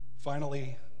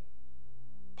Finally,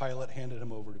 Pilate handed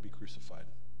him over to be crucified.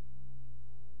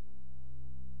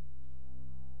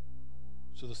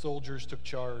 So the soldiers took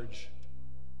charge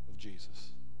of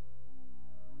Jesus.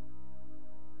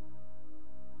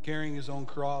 Carrying his own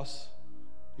cross,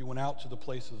 he went out to the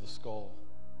place of the skull,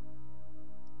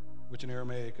 which in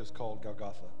Aramaic is called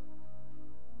Golgotha.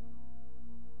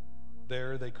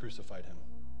 There they crucified him,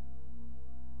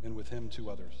 and with him 2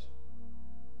 others,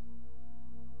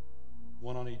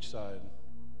 one on each side,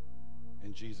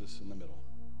 and Jesus in the middle.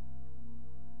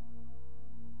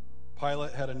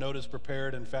 Pilate had a notice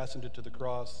prepared and fastened it to the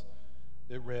cross.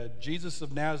 It read, "Jesus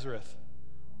of Nazareth,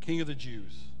 King of the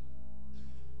Jews."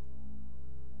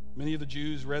 Many of the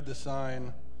Jews read the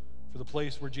sign, for the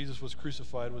place where Jesus was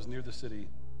crucified was near the city,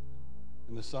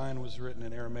 and the sign was written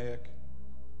in Aramaic,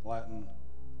 Latin,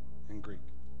 and Greek.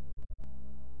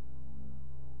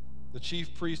 The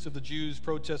chief priests of the Jews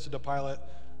protested to Pilate,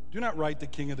 "Do not write the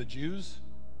King of the Jews,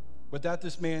 but that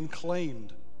this man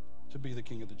claimed to be the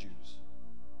King of the Jews."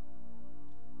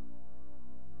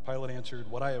 Pilate answered,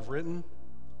 "What I have written,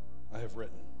 I have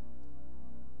written."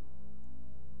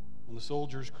 When the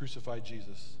soldiers crucified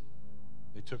Jesus,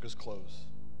 they took his clothes,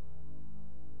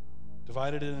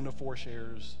 divided it into 4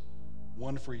 shares,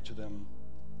 one for each of them,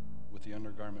 with the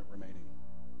undergarment remaining.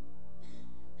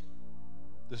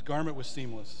 This garment was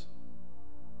seamless,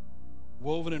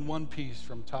 woven in one piece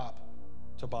from top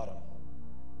to bottom.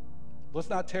 "Let's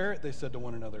not tear it," they said to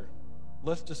one another.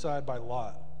 "Let's decide by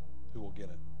lot who will get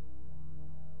it."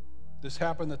 This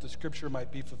happened that the scripture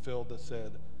might be fulfilled that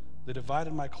said, "They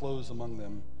divided my clothes among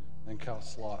them and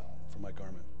cast lot for my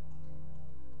garment."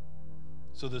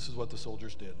 So this is what the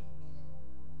soldiers did.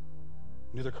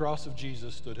 Near the cross of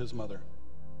Jesus stood his mother's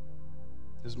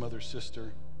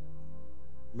sister,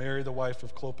 Mary, the wife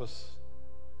of Clopas,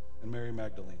 and Mary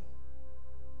Magdalene.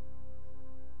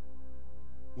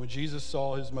 When Jesus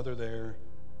saw his mother there,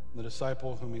 and the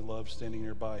disciple whom he loved standing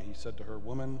nearby, he said to her,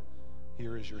 "Woman,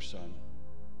 here is your son."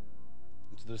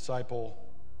 And to the disciple,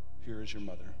 "Here is your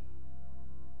mother."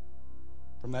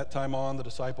 From that time on, the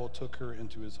disciple took her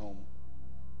into his home.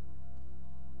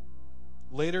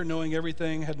 Later, knowing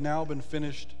everything had now been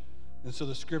finished, and so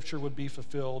the scripture would be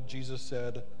fulfilled, Jesus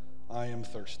said, "I am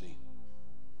thirsty."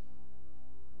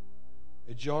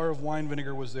 A jar of wine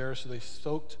vinegar was there, so they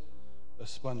soaked a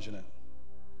sponge in it,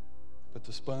 put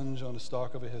the sponge on the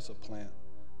stalk of a hyssop plant,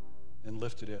 and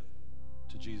lifted it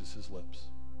to Jesus' lips.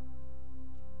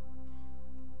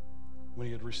 When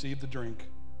he had received the drink,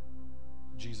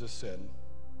 Jesus said,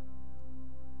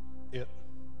 "It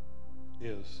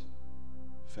is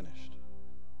finished."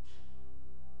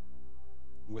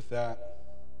 And with that,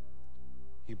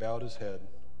 he bowed his head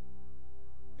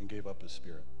and gave up his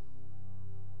spirit.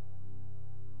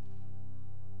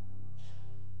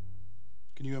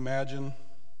 Can you imagine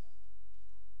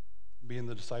being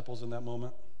the disciples in that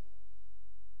moment?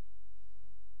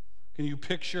 Can you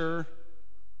picture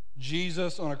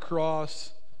Jesus on a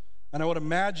cross? And I would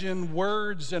imagine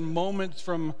words and moments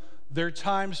from their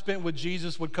time spent with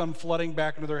Jesus would come flooding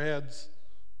back into their heads.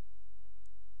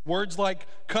 Words like,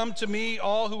 "Come to me,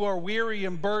 all who are weary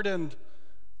and burdened,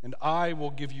 and I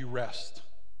will give you rest.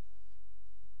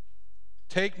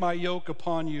 Take my yoke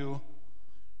upon you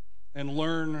and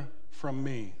learn from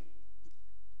me.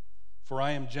 For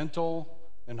I am gentle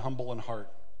and humble in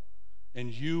heart,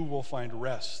 and you will find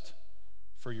rest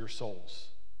for your souls.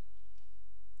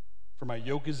 For my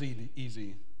yoke is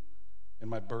easy, and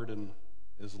my burden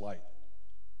is light."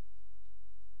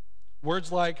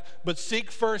 Words like, "But seek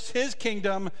first his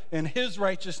kingdom and his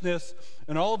righteousness,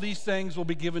 and all of these things will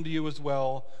be given to you as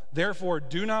well. Therefore,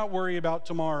 do not worry about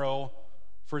tomorrow,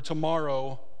 for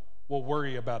tomorrow will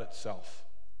worry about itself."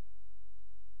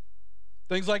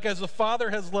 Things like, "As the Father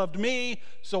has loved me,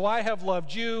 so I have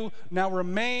loved you. Now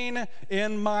remain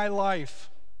in my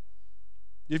life.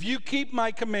 If you keep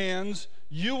my commands,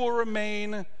 you will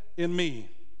remain in me,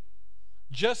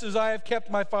 just as I have kept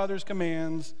my Father's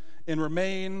commands and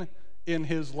remain in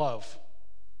his love.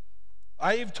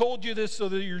 I have told you this so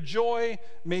that your joy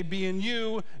may be in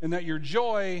you and that your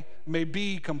joy may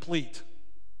be complete.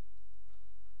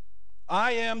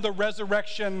 I am the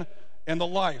resurrection and the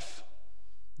life.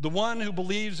 The one who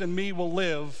believes in me will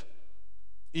live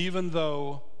even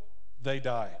though they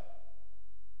die.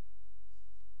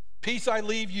 Peace I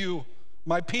leave you,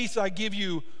 my peace I give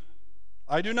you.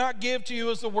 I do not give to you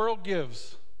as the world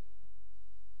gives.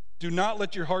 Do not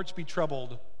let your hearts be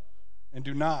troubled, and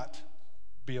do not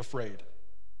be afraid.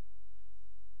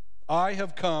 I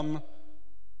have come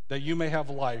that you may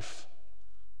have life,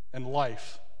 and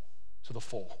life to the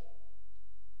full.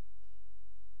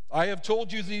 I have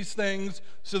told you these things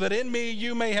so that in me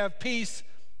you may have peace.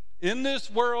 In this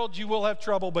world you will have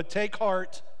trouble, but take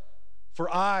heart,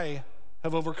 for I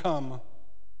have overcome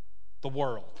the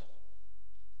world.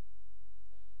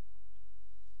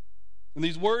 And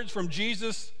these words from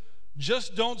Jesus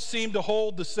just don't seem to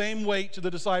hold the same weight to the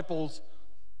disciples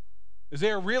as they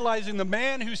are realizing the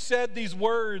man who said these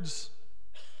words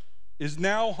is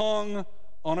now hung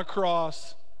on a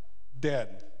cross,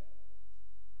 dead.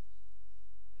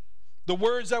 The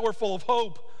words that were full of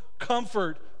hope,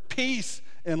 comfort, peace,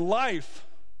 and life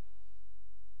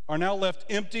are now left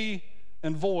empty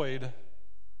and void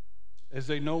as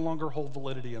they no longer hold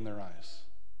validity in their eyes.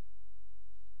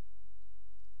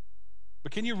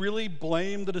 But can you really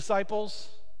blame the disciples?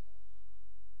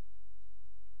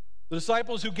 The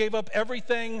disciples who gave up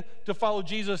everything to follow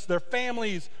Jesus, their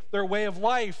families, their way of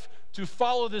life, to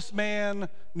follow this man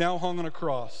now hung on a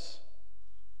cross.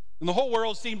 And the whole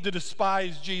world seemed to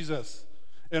despise Jesus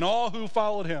and all who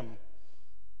followed him.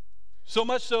 So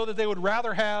much so that they would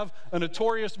rather have a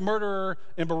notorious murderer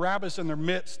and Barabbas in their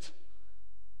midst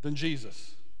than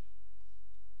Jesus.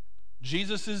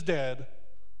 Jesus is dead,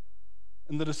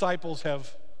 and the disciples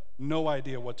have no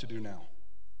idea what to do now.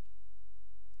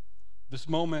 This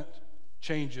moment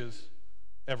changes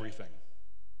everything.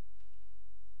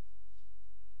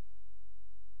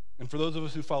 And for those of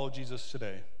us who follow Jesus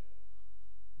today,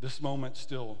 this moment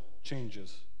still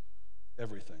changes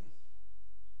everything.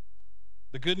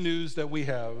 The good news that we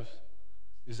have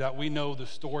is that we know the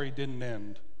story didn't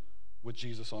end with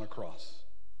Jesus on a cross.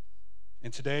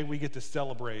 And today we get to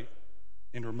celebrate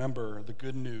and remember the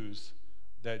good news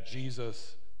that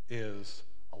Jesus is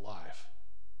alive.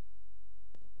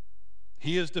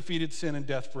 He has defeated sin and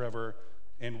death forever,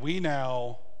 and we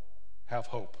now have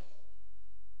hope.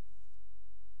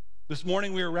 This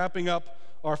morning we are wrapping up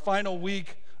our final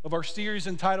week of our series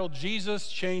entitled Jesus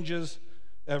Changes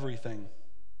Everything.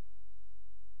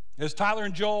 As Tyler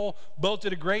and Joel both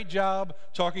did a great job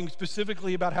talking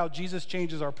specifically about how Jesus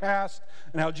changes our past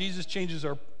and how Jesus changes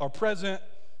our present,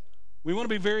 we want to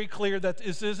be very clear that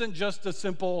this isn't just a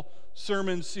simple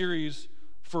sermon series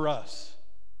for us.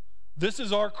 This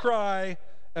is our cry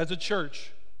as a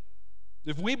church.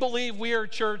 If we believe we are a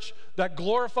church that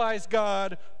glorifies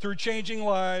God through changing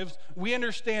lives, we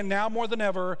understand now more than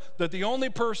ever that the only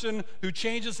person who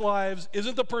changes lives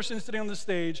isn't the person sitting on the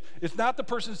stage, it's not the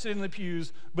person sitting in the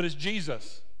pews, but it's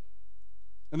Jesus.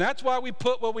 And that's why we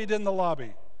put what we did in the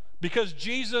lobby, because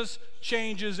Jesus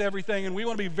changes everything. And we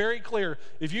want to be very clear,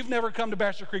 if you've never come to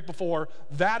Baxter Creek before,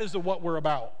 that is what we're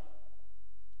about.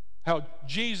 How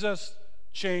Jesus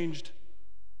changed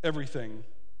everything.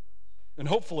 And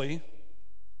hopefully,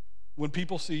 when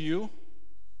people see you,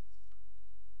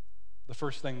 the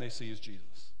first thing they see is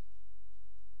Jesus.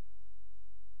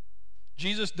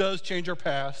 Jesus does change our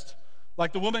past.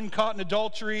 Like the woman caught in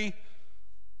adultery,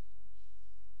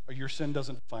 your sin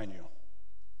doesn't define you.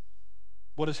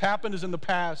 What has happened is in the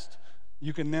past.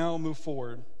 You can now move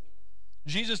forward.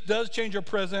 Jesus does change our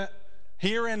present.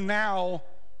 Here and now,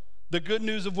 the good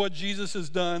news of what Jesus has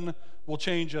done will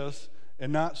change us,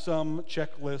 and not some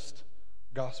checklist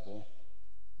gospel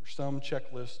or some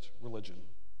checklist religion.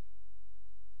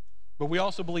 But we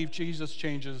also believe Jesus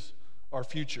changes our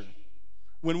future.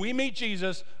 When we meet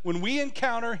Jesus, when we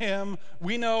encounter him,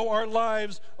 we know our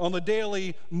lives on the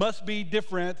daily must be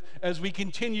different as we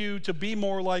continue to be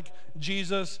more like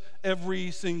Jesus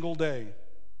every single day.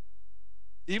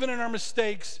 Even in our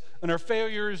mistakes and our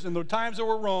failures and the times that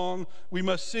we're wrong, we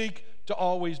must seek to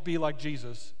always be like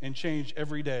Jesus and change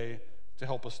every day to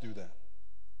help us do that.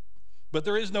 But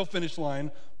there is no finish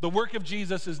line. The work of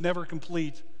Jesus is never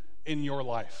complete in your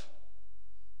life.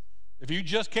 If you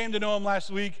just came to know him last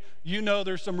week, you know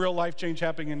there's some real life change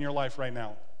happening in your life right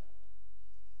now.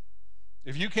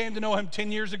 If you came to know him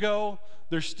 10 years ago,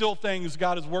 there's still things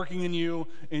God is working in you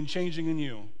and changing in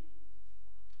you.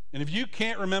 And if you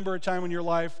can't remember a time in your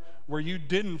life where you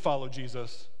didn't follow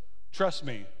Jesus, trust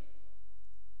me,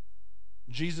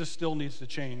 Jesus still needs to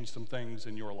change some things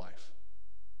in your life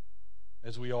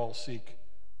as we all seek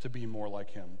to be more like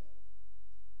him.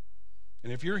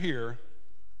 And if you're here,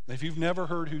 and if you've never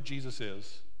heard who Jesus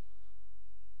is,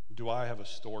 do I have a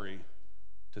story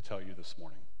to tell you this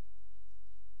morning?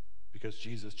 Because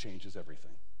Jesus changes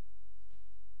everything.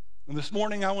 And this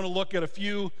morning I want to look at a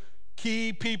few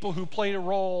key people who played a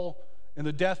role in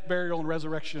the death, burial, and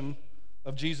resurrection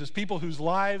of Jesus. People whose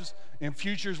lives and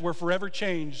futures were forever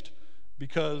changed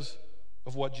because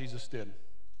of what Jesus did.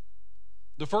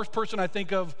 The first person I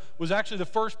think of was actually the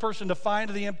first person to find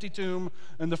the empty tomb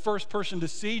and the first person to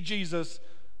see Jesus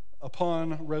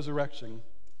upon resurrection,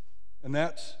 and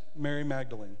that's Mary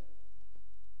Magdalene.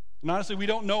 And honestly, we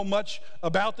don't know much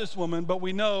about this woman, but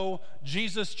we know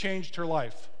Jesus changed her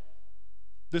life.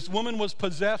 This woman was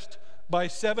possessed by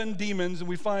 7 demons, and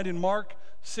we find in Mark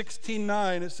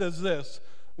 16:9 it says this: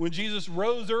 when Jesus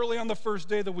rose early on the first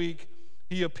day of the week,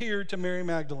 he appeared to Mary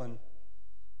Magdalene,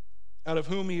 out of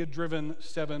whom he had driven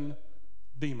 7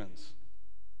 demons.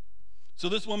 So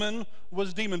this woman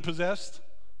was demon-possessed,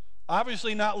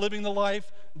 obviously not living the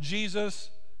life Jesus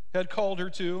had called her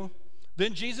to.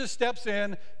 Then Jesus steps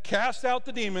in, casts out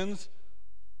the demons,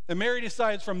 and Mary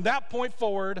decides from that point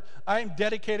forward, I am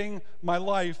dedicating my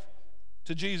life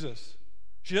to Jesus.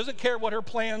 She doesn't care what her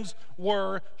plans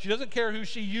were. She doesn't care who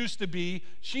she used to be.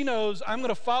 She knows, I'm going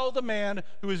to follow the man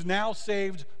who has now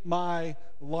saved my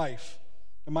life.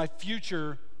 And my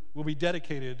future will be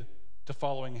dedicated to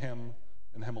following him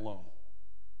and him alone.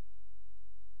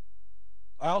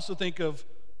 I also think of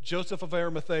Joseph of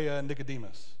Arimathea and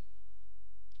Nicodemus,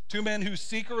 2 men who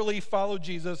secretly followed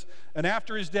Jesus, and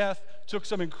after his death took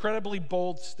some incredibly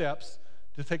bold steps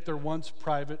to take their once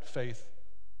private faith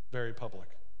very public.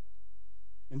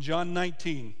 In John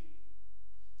 19,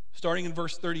 starting in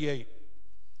verse 38, it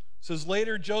says,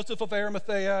 later Joseph of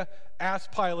Arimathea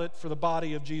asked Pilate for the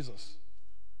body of Jesus.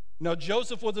 Now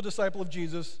Joseph was a disciple of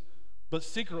Jesus, but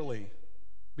secretly,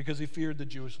 because he feared the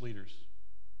Jewish leaders.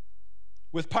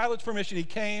 With Pilate's permission, he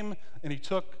came and he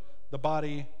took the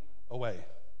body away.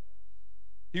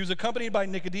 He was accompanied by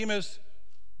Nicodemus,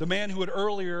 the man who had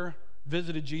earlier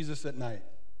visited Jesus at night.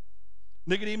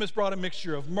 Nicodemus brought a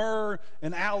mixture of myrrh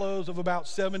and aloes of about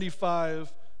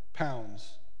 75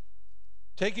 pounds.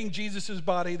 Taking Jesus'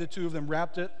 body, the 2 of them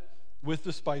wrapped it with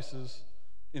the spices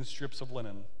in strips of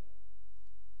linen.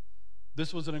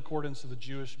 This was in accordance to the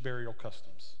Jewish burial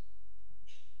customs.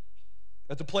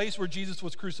 At the place where Jesus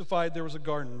was crucified, there was a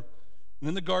garden, and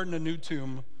in the garden a new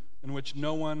tomb in which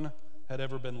no one had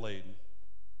ever been laid.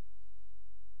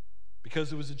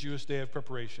 Because it was a Jewish day of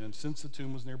preparation, and since the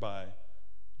tomb was nearby,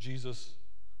 Jesus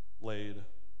laid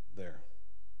there.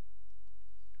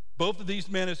 Both of these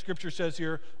men, as Scripture says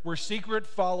here, were secret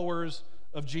followers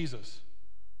of Jesus.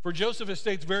 For Joseph, it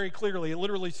states very clearly, it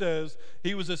literally says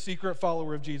he was a secret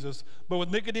follower of Jesus. But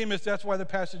with Nicodemus, that's why the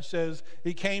passage says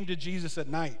he came to Jesus at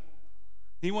night.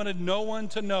 He wanted no one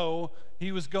to know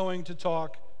he was going to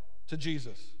talk to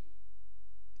Jesus.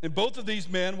 And both of these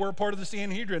men were a part of the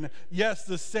Sanhedrin. Yes,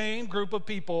 the same group of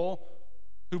people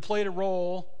who played a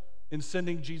role in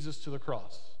sending Jesus to the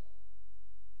cross.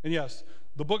 And yes,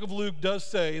 the book of Luke does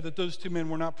say that those 2 men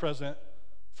were not present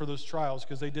for those trials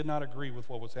because they did not agree with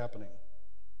what was happening.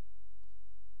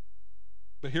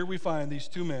 But here we find these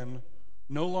 2 men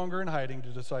no longer in hiding,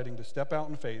 deciding to step out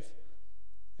in faith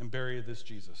and bury this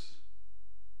Jesus.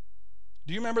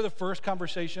 Do you remember the first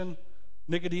conversation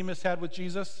Nicodemus had with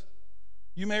Jesus?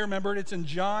 You may remember it. It's in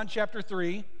John chapter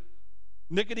 3.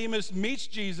 Nicodemus meets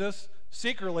Jesus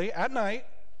secretly at night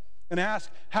and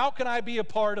asks, how can I be a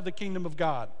part of the kingdom of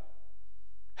God?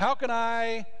 How can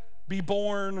I be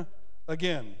born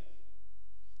again?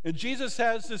 And Jesus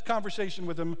has this conversation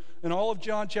with him in all of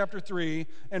John chapter 3,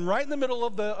 and right in the middle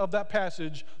of that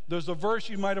passage, there's a verse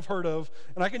you might have heard of,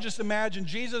 and I can just imagine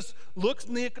Jesus looks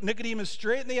Nicodemus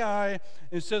straight in the eye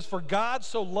and says, for God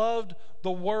so loved the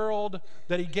world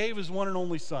that he gave his one and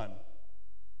only Son,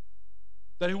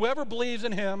 that whoever believes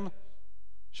in him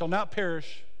shall not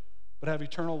perish, but have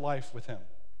eternal life with him.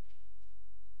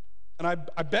 And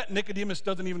I bet Nicodemus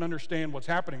doesn't even understand what's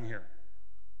happening here.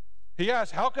 He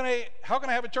asks, how can I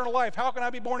have eternal life? How can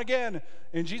I be born again?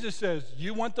 And Jesus says,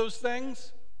 you want those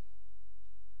things?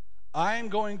 I am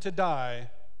going to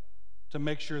die to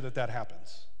make sure that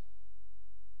happens.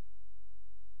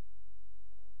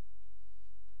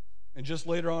 And just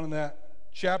later on in that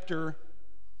chapter,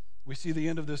 we see the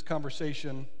end of this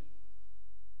conversation.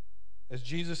 As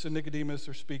Jesus and Nicodemus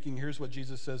are speaking, here's what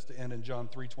Jesus says to end in John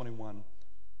 3:21.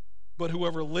 But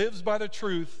whoever lives by the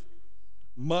truth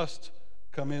must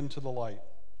come into the light,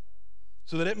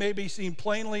 so that it may be seen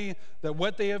plainly that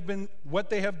what they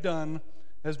have done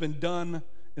has been done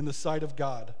in the sight of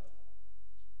God.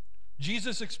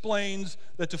 Jesus explains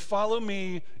that to follow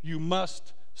me, you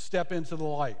must step into the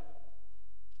light.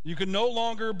 You can no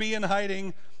longer be in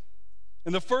hiding.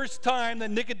 And the first time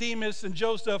that Nicodemus and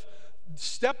Joseph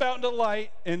step out into the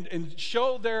light and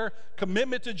show their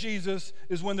commitment to Jesus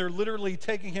is when they're literally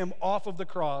taking him off of the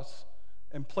cross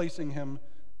and placing him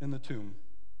in the tomb.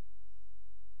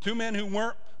 2 men who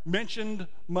weren't mentioned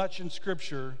much in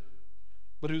Scripture,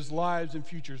 but whose lives and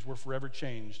futures were forever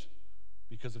changed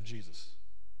because of Jesus.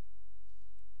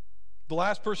 The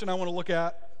last person I want to look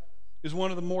at is one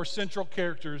of the more central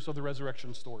characters of the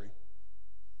resurrection story,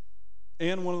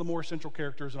 and one of the more central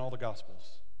characters in all the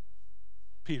Gospels,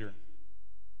 Peter.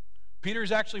 Peter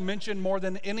is actually mentioned more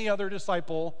than any other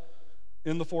disciple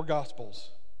in the 4 Gospels.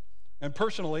 And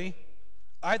personally,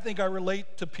 I think I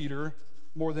relate to Peter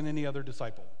more than any other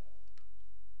disciple.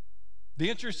 The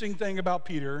interesting thing about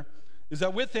Peter is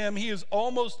that with him, he is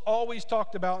almost always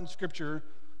talked about in Scripture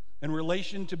in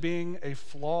relation to being a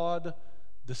flawed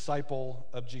disciple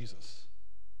of Jesus.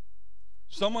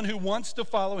 Someone who wants to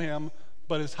follow him,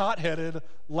 but is hot-headed,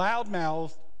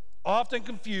 loud-mouthed, often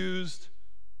confused,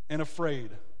 and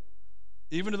afraid.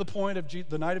 Even to the point of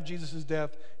the night of Jesus'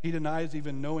 death, he denies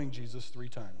even knowing Jesus 3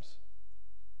 times.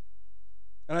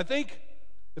 And I think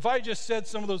if I just said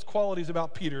some of those qualities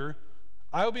about Peter,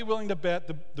 I would be willing to bet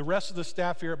the rest of the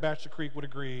staff here at Bachelor Creek would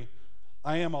agree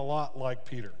I am a lot like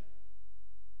Peter.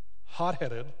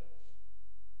 Hot-headed,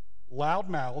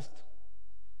 loud-mouthed,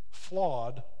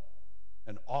 flawed,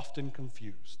 and often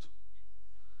confused.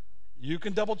 You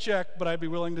can double check, but I'd be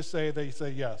willing to say they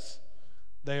say yes.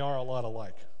 They are a lot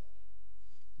alike.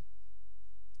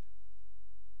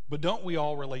 But don't we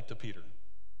all relate to Peter?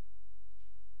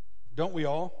 Don't we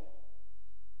all?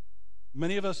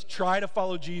 Many of us try to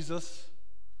follow Jesus.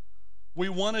 We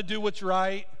want to do what's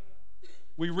right.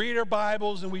 We read our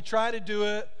Bibles and we try to do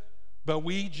it, but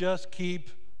we just keep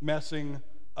messing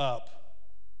up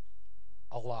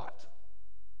a lot.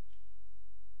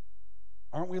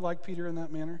 Aren't we like Peter in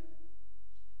that manner?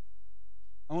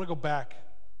 I want to go back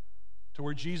to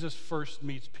where Jesus first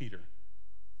meets Peter.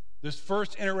 This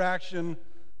first interaction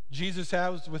Jesus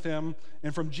has with him,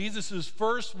 and from Jesus'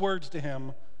 first words to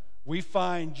him, we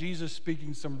find Jesus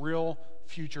speaking some real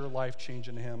future life change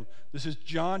into him. This is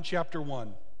John chapter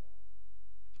 1,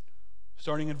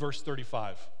 starting in verse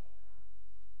 35. It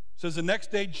says, the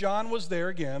next day John was there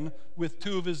again with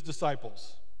 2 of his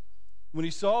disciples. When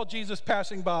he saw Jesus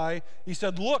passing by, he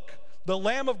said, "Look, the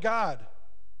Lamb of God."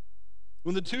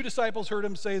 When the 2 disciples heard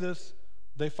him say this,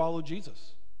 they followed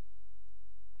Jesus.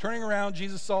 Turning around,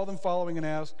 Jesus saw them following and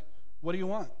asked, "What do you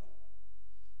want?"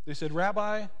 They said,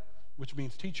 "Rabbi," which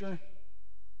means teacher,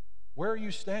 "where are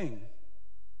you staying?"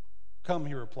 "Come,"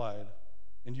 he replied,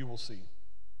 "and you will see."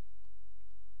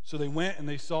 So they went and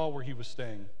they saw where he was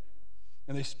staying,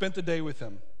 and they spent the day with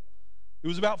him. It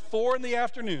was about 4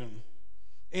 p.m.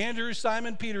 Andrew,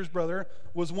 Simon Peter's brother,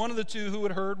 was one of the 2 who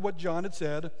had heard what John had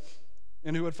said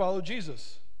and who had followed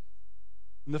Jesus.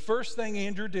 And the first thing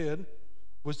Andrew did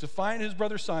was to find his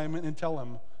brother Simon and tell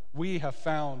him, "We have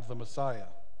found the Messiah,"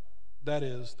 that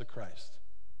is, the Christ.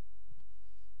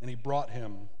 And he brought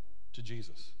him to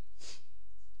Jesus.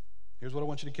 Here's what I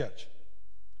want you to catch.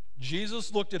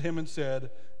 Jesus looked at him and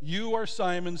said, "You are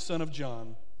Simon, son of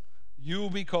John. You will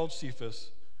be called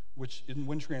Cephas," which,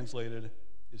 when translated,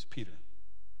 is Peter.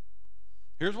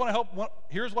 Here's what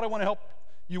I want to help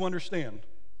you understand.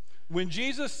 When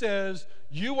Jesus says,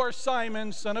 "You are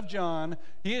Simon, son of John,"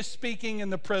 he is speaking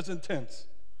in the present tense,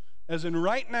 as in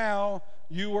right now,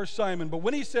 you are Simon. But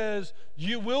when he says,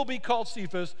 "You will be called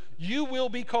Cephas," you will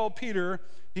be called Peter,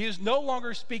 he is no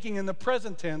longer speaking in the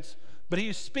present tense, but he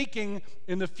is speaking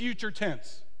in the future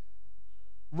tense.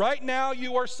 Right now,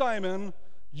 you are Simon,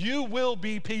 you will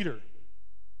be Peter.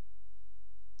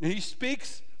 And he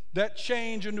speaks that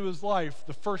change into his life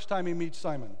the first time he meets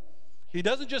Simon. He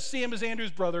doesn't just see him as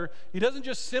Andrew's brother. He doesn't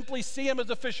just simply see him as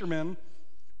a fisherman,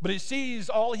 but he sees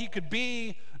all he could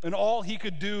be and all he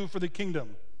could do for the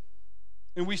kingdom.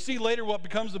 And we see later what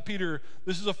becomes of Peter.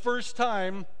 This is the first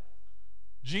time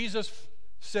Jesus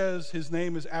says his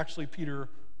name is actually Peter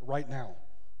right now.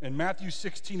 In Matthew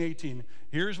 16:18,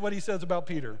 here's what he says about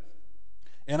Peter.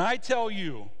 "And I tell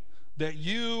you that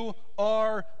you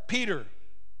are Peter,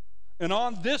 and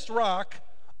on this rock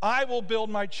I will build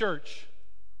my church,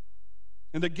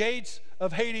 and the gates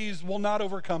of Hades will not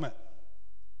overcome it."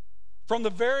 From the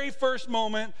very first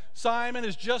moment, Simon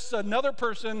is just another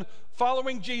person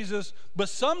following Jesus, but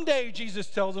someday, Jesus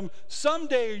tells him,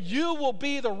 someday you will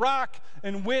be the rock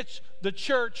in which the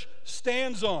church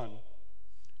stands on.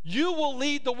 You will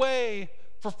lead the way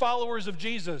for followers of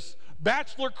Jesus.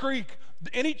 Bachelor Creek,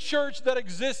 any church that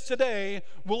exists today,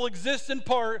 will exist in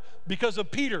part because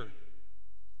of Peter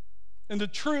and the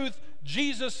truth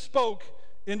Jesus spoke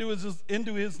into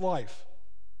his life.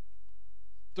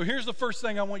 So here's the first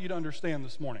thing I want you to understand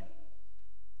this morning.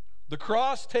 The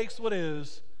cross takes what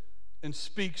is and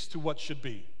speaks to what should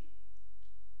be.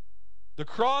 The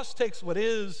cross takes what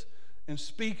is and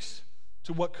speaks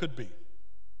to what could be.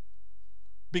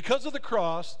 Because of the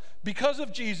cross, because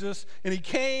of Jesus, and he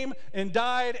came and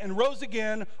died and rose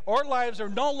again, our lives are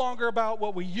no longer about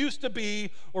what we used to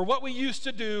be or what we used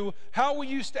to do, how we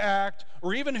used to act,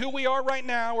 or even who we are right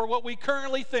now or what we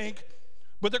currently think.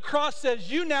 But the cross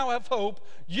says you now have hope,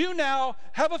 you now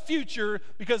have a future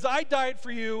because I died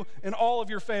for you and all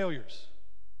of your failures.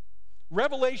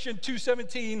 Revelation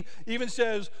 2:17 even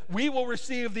says, we will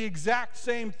receive the exact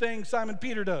same thing Simon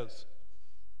Peter does.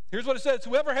 Here's what it says: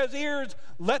 whoever has ears,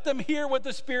 let them hear what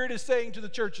the Spirit is saying to the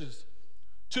churches.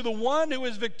 To the one who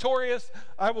is victorious,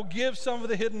 I will give some of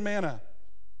the hidden manna.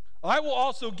 I will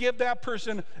also give that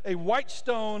person a white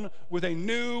stone with a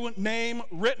new name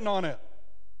written on it,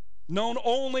 known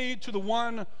only to the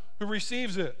one who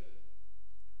receives it.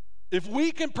 If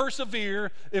we can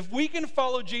persevere, if we can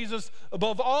follow Jesus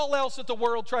above all else that the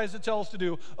world tries to tell us to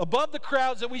do, above the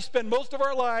crowds that we spend most of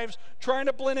our lives trying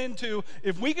to blend into,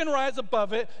 if we can rise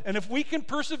above it, and if we can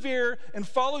persevere and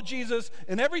follow Jesus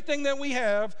in everything that we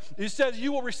have, it says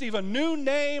you will receive a new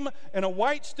name and a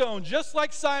white stone. Just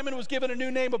like Simon was given a new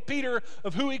name of Peter,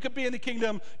 of who he could be in the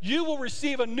kingdom, you will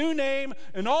receive a new name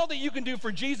and all that you can do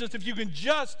for Jesus if you can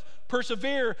just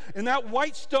persevere in that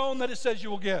white stone that it says you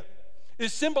will get. It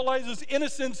symbolizes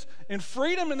innocence and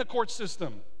freedom in the court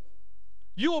system.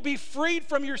 You will be freed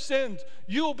from your sins.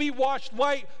 You will be washed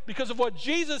white because of what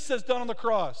Jesus has done on the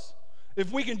cross,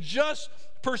 if we can just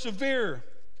persevere.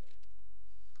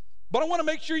 But I want to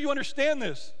make sure you understand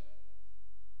this.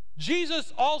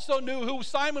 Jesus also knew who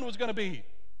Simon was going to be.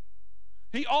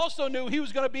 He also knew he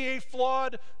was going to be a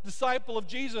flawed disciple of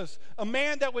Jesus, a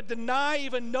man that would deny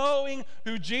even knowing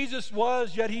who Jesus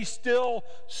was, yet he still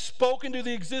spoke into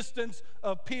the existence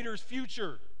of Peter's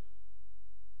future.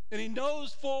 And he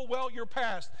knows full well your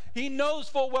past. He knows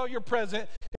full well your present.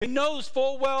 He knows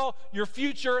full well your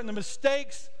future and the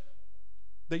mistakes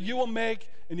that you will make,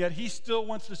 and yet he still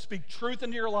wants to speak truth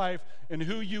into your life and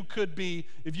who you could be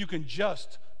if you can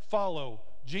just follow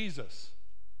Jesus.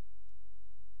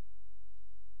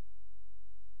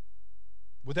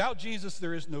 Without Jesus,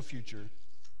 there is no future.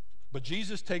 But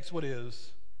Jesus takes what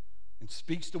is and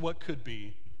speaks to what could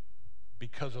be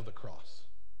because of the cross.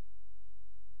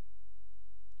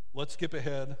 Let's skip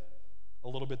ahead a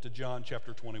little bit to John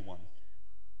chapter 21.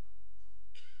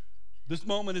 This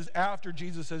moment is after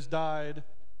Jesus has died.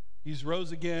 He's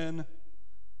rose again.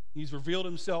 He's revealed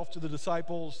himself to the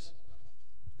disciples.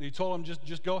 And he told them,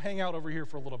 just go hang out over here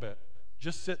for a little bit.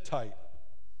 Just sit tight.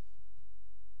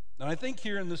 And I think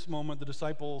here in this moment, the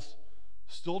disciples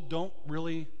still don't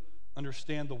really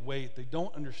understand the weight. They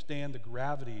don't understand the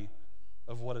gravity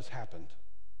of what has happened.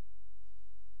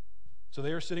 So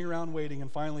they are sitting around waiting,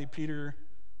 and finally Peter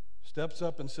steps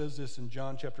up and says this in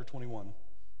John chapter 21,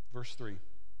 verse 3.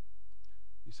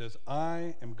 He says,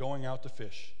 I am going out to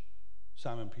fish,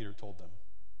 Simon Peter told them.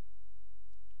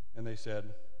 And they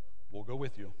said, we'll go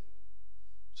with you.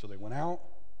 So they went out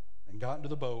and got into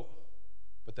the boat.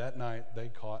 But that night, they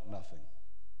caught nothing.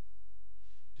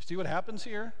 You see what happens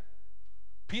here?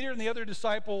 Peter and the other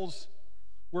disciples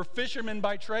were fishermen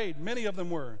by trade. Many of them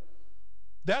were.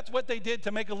 That's what they did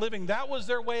to make a living. That was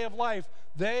their way of life.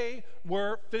 They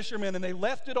were fishermen, and they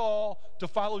left it all to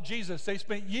follow Jesus. They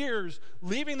spent years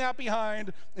leaving that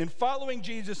behind and following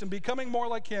Jesus and becoming more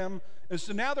like him. And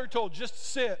so now they're told,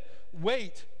 just sit,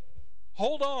 wait,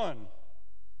 hold on.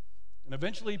 And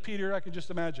eventually Peter, I can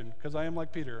just imagine, because I am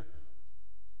like Peter,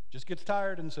 just gets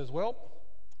tired and says, well,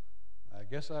 I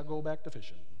guess I'll go back to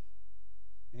fishing.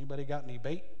 Anybody got any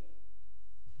bait?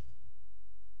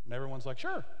 And everyone's like,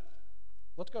 sure,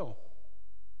 let's go.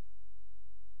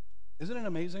 Isn't it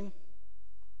amazing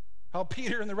how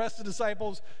Peter and the rest of the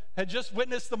disciples had just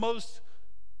witnessed the most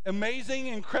amazing,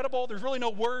 incredible, there's really no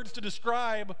words to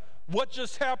describe what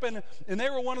just happened, and they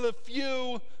were one of the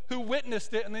few who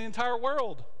witnessed it in the entire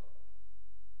world.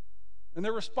 And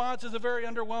their response is a very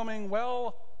underwhelming,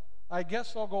 well, I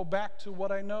guess I'll go back to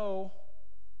what I know.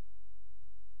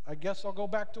 I guess I'll go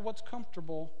back to what's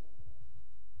comfortable.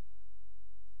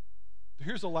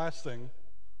 Here's the last thing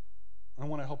I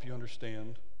want to help you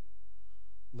understand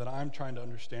that I'm trying to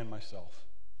understand myself,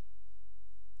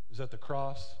 is that the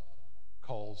cross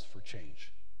calls for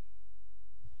change.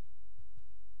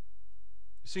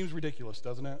 It seems ridiculous,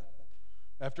 doesn't it?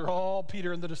 After all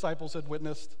Peter and the disciples had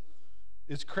witnessed,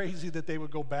 it's crazy that they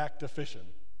would go back to fishing.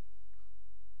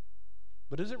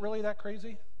 But is it really that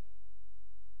crazy?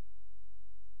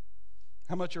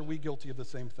 How much are we guilty of the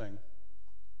same thing?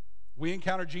 We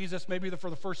encounter Jesus maybe for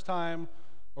the first time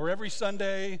or every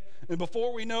Sunday, and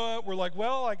before we know it, we're like,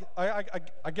 well,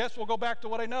 I guess we'll go back to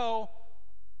what I know,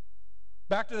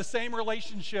 back to the same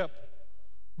relationship,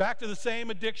 back to the same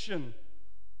addiction,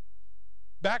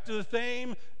 back to the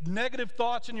same negative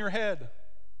thoughts in your head,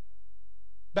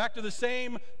 back to the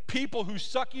same people who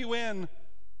suck you in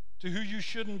to who you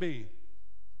shouldn't be.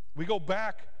 We go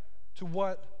back to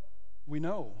what we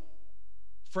know.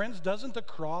 Friends, doesn't the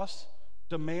cross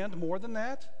demand more than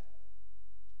that?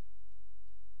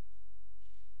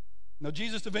 Now,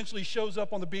 Jesus eventually shows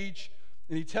up on the beach,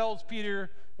 And he tells Peter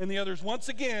and the others once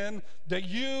again that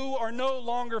you are no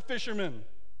longer fishermen.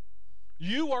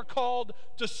 You are called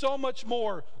to so much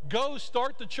more. Go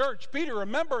start the church. Peter,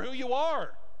 remember who you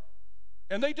are.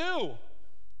 And they do.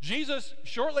 Jesus,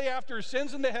 shortly after,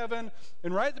 ascends into heaven,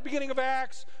 and right at the beginning of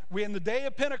Acts, in the day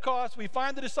of Pentecost, we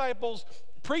find the disciples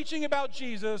preaching about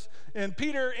Jesus, and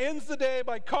Peter ends the day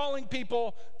by calling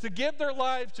people to give their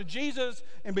lives to Jesus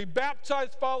and be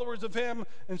baptized followers of him.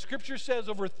 And Scripture says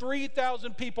over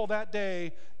 3,000 people that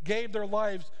day gave their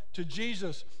lives to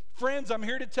Jesus. Friends, I'm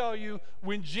here to tell you,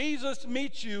 when Jesus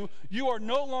meets you, you are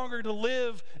no longer to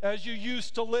live as you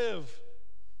used to live,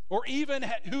 or even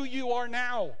who you are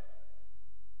now.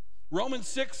 Romans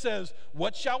 6 says,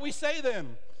 what shall we say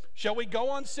then? Shall we go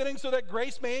on sinning so that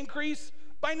grace may increase?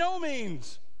 By no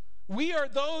means. We are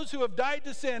those who have died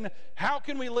to sin. How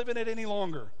can we live in it any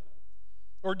longer?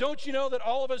 Or don't you know that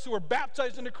all of us who were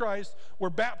baptized into Christ were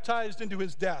baptized into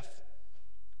his death?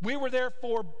 We were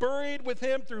therefore buried with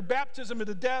him through baptism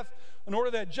into death, in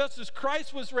order that just as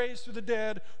Christ was raised through the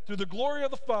dead, through the glory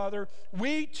of the Father,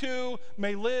 we too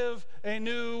may live a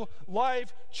new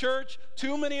life. Church,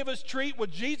 too many of us treat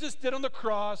what Jesus did on the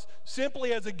cross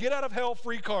simply as a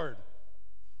get-out-of-hell-free card.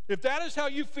 If that is how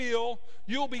you feel,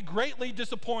 you'll be greatly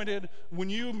disappointed when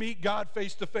you meet God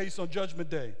face to face on Judgment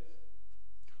Day.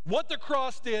 What the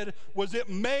cross did was it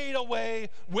made a way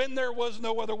when there was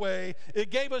no other way.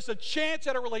 It gave us a chance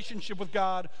at a relationship with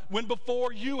God when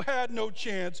before you had no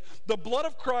chance. The blood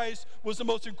of Christ was the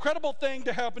most incredible thing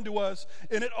to happen to us,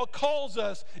 and it calls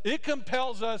us, it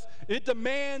compels us, it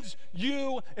demands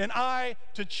you and I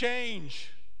to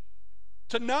change.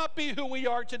 To not be who we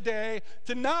are today,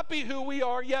 to not be who we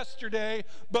are yesterday,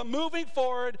 but moving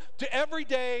forward to every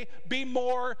day be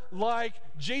more like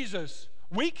Jesus.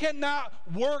 We cannot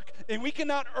work and we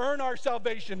cannot earn our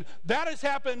salvation. That has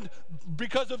happened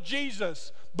because of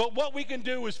Jesus. But what we can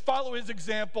do is follow his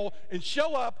example and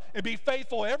show up and be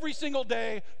faithful every single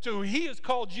day to who he has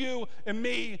called you and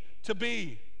me to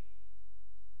be.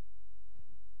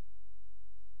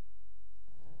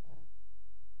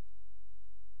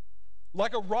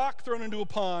 Like a rock thrown into a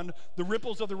pond, the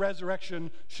ripples of the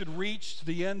resurrection should reach to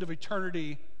the end of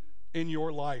eternity in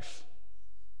your life.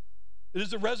 It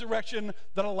is a resurrection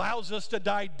that allows us to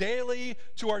die daily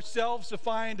to ourselves to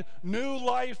find new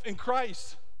life in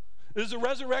Christ. It is a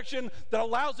resurrection that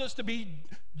allows us to be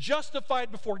justified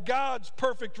before God's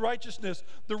perfect righteousness.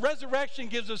 The resurrection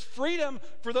gives us freedom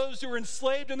for those who are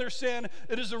enslaved in their sin.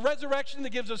 It is a resurrection that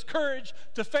gives us courage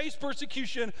to face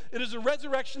persecution. It is a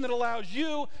resurrection that allows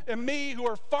you and me, who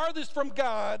are farthest from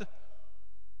God,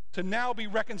 to now be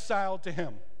reconciled to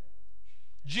him.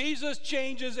 Jesus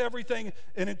changes everything,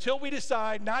 and until we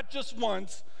decide, not just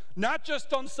once, not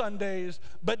just on Sundays,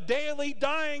 but daily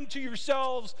dying to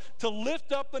yourselves to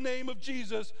lift up the name of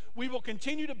Jesus, we will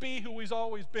continue to be who we've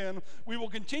always been. We will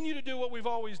continue to do what we've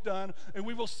always done, and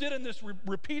we will sit in this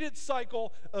repeated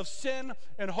cycle of sin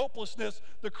and hopelessness.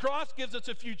 The cross gives us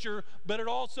a future, but it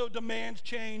also demands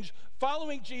change.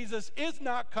 Following Jesus is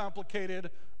not complicated,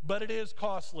 but it is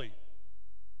costly.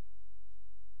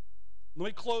 Let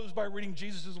me close by reading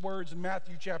Jesus' words in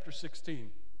Matthew chapter 16.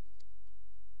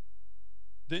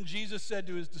 Then Jesus said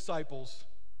to his disciples,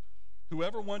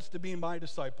 whoever wants to be my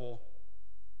disciple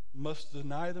must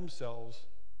deny themselves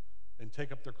and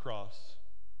take up their cross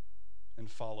and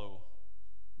follow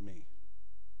me.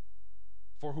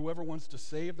 For whoever wants to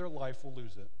save their life will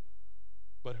lose it,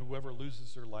 but whoever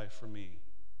loses their life for me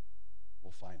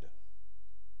will find it.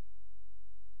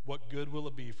 What good will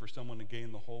it be for someone to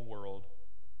gain the whole world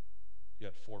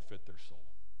yet forfeit their soul?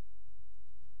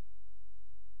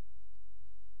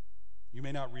 You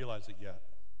may not realize it yet.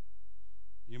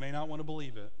 You may not want to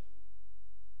believe it,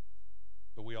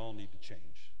 but we all need to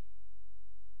change.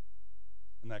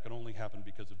 And that can only happen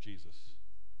because of Jesus.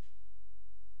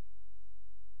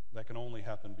 That can only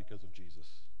happen because of Jesus.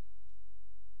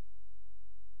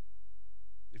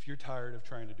 If you're tired of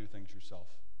trying to do things yourself,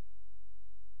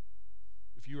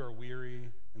 if you are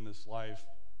weary in this life,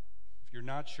 if you're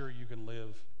not sure you can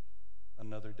live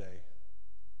another day,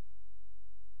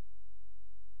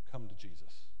 come to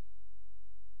Jesus.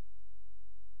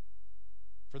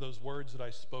 For those words that I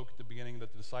spoke at the beginning,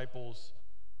 that the disciples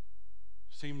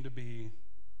seem to be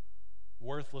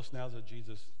worthless now that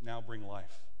Jesus now bring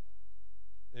life.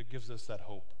 It gives us that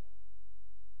hope.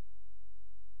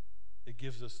 It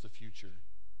gives us the future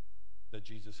that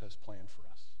Jesus has planned for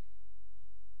us.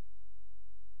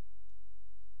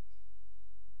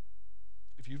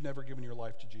 If you've never given your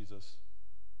life to Jesus,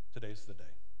 today's the day.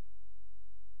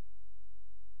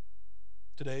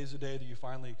 Today is the day that you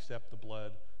finally accept the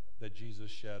blood that Jesus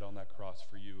shed on that cross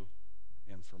for you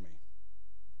and for me.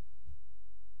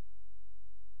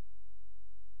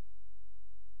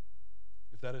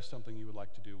 If that is something you would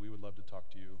like to do, we would love to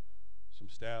talk to you. Some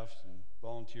staff, some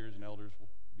volunteers, and elders will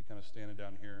be kind of standing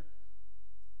down here.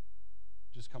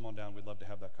 Just come on down. We'd love to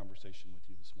have that conversation with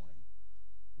you this morning.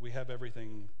 We have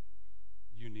everything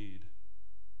you need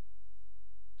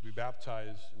to be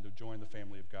baptized and to join the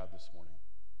family of God this morning.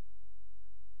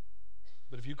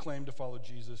 But if you claim to follow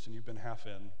Jesus and you've been half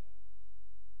in,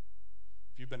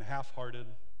 if you've been half-hearted,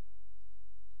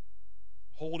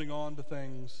 holding on to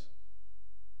things,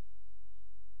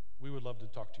 we would love to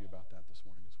talk to you about that this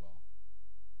morning as well.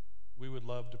 We would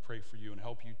love to pray for you and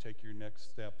help you take your next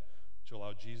step to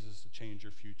allow Jesus to change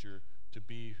your future, to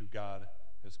be who God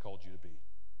has called you to be.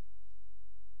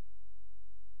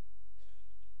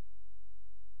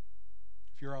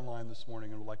 If you're online this morning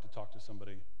and would like to talk to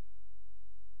somebody,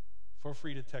 feel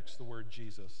free to text the word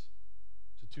Jesus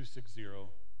to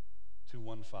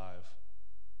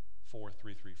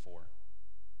 260-215-4334.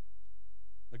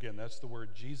 Again, that's the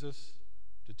word Jesus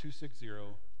to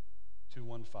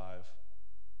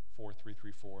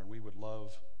 260-215-4334, and we would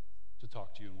love to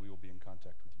talk to you, and we will be in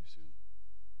contact with you soon.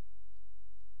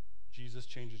 Jesus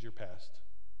changes your past.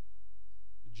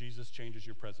 Jesus changes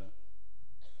your present.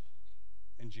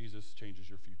 And Jesus changes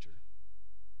your future.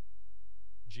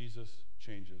 Jesus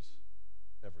changes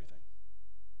everything.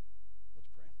 Let's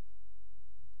pray.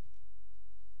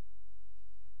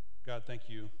 God, thank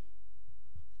you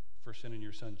for sending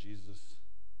your son Jesus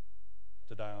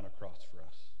to die on a cross for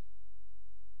us.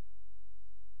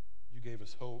 You gave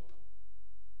us hope,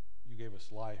 you gave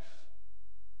us life,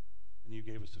 and you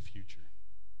gave us a future.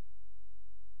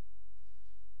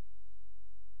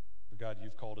 But God,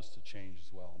 you've called us to change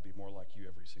as well and be more like you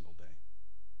every single day.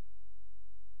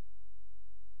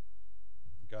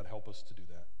 God, help us to do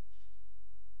that.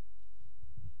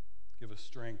 Give us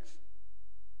strength.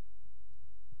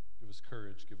 Give us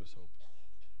courage. Give us hope.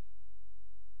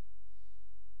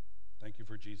 Thank you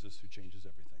for Jesus who changes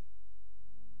everything.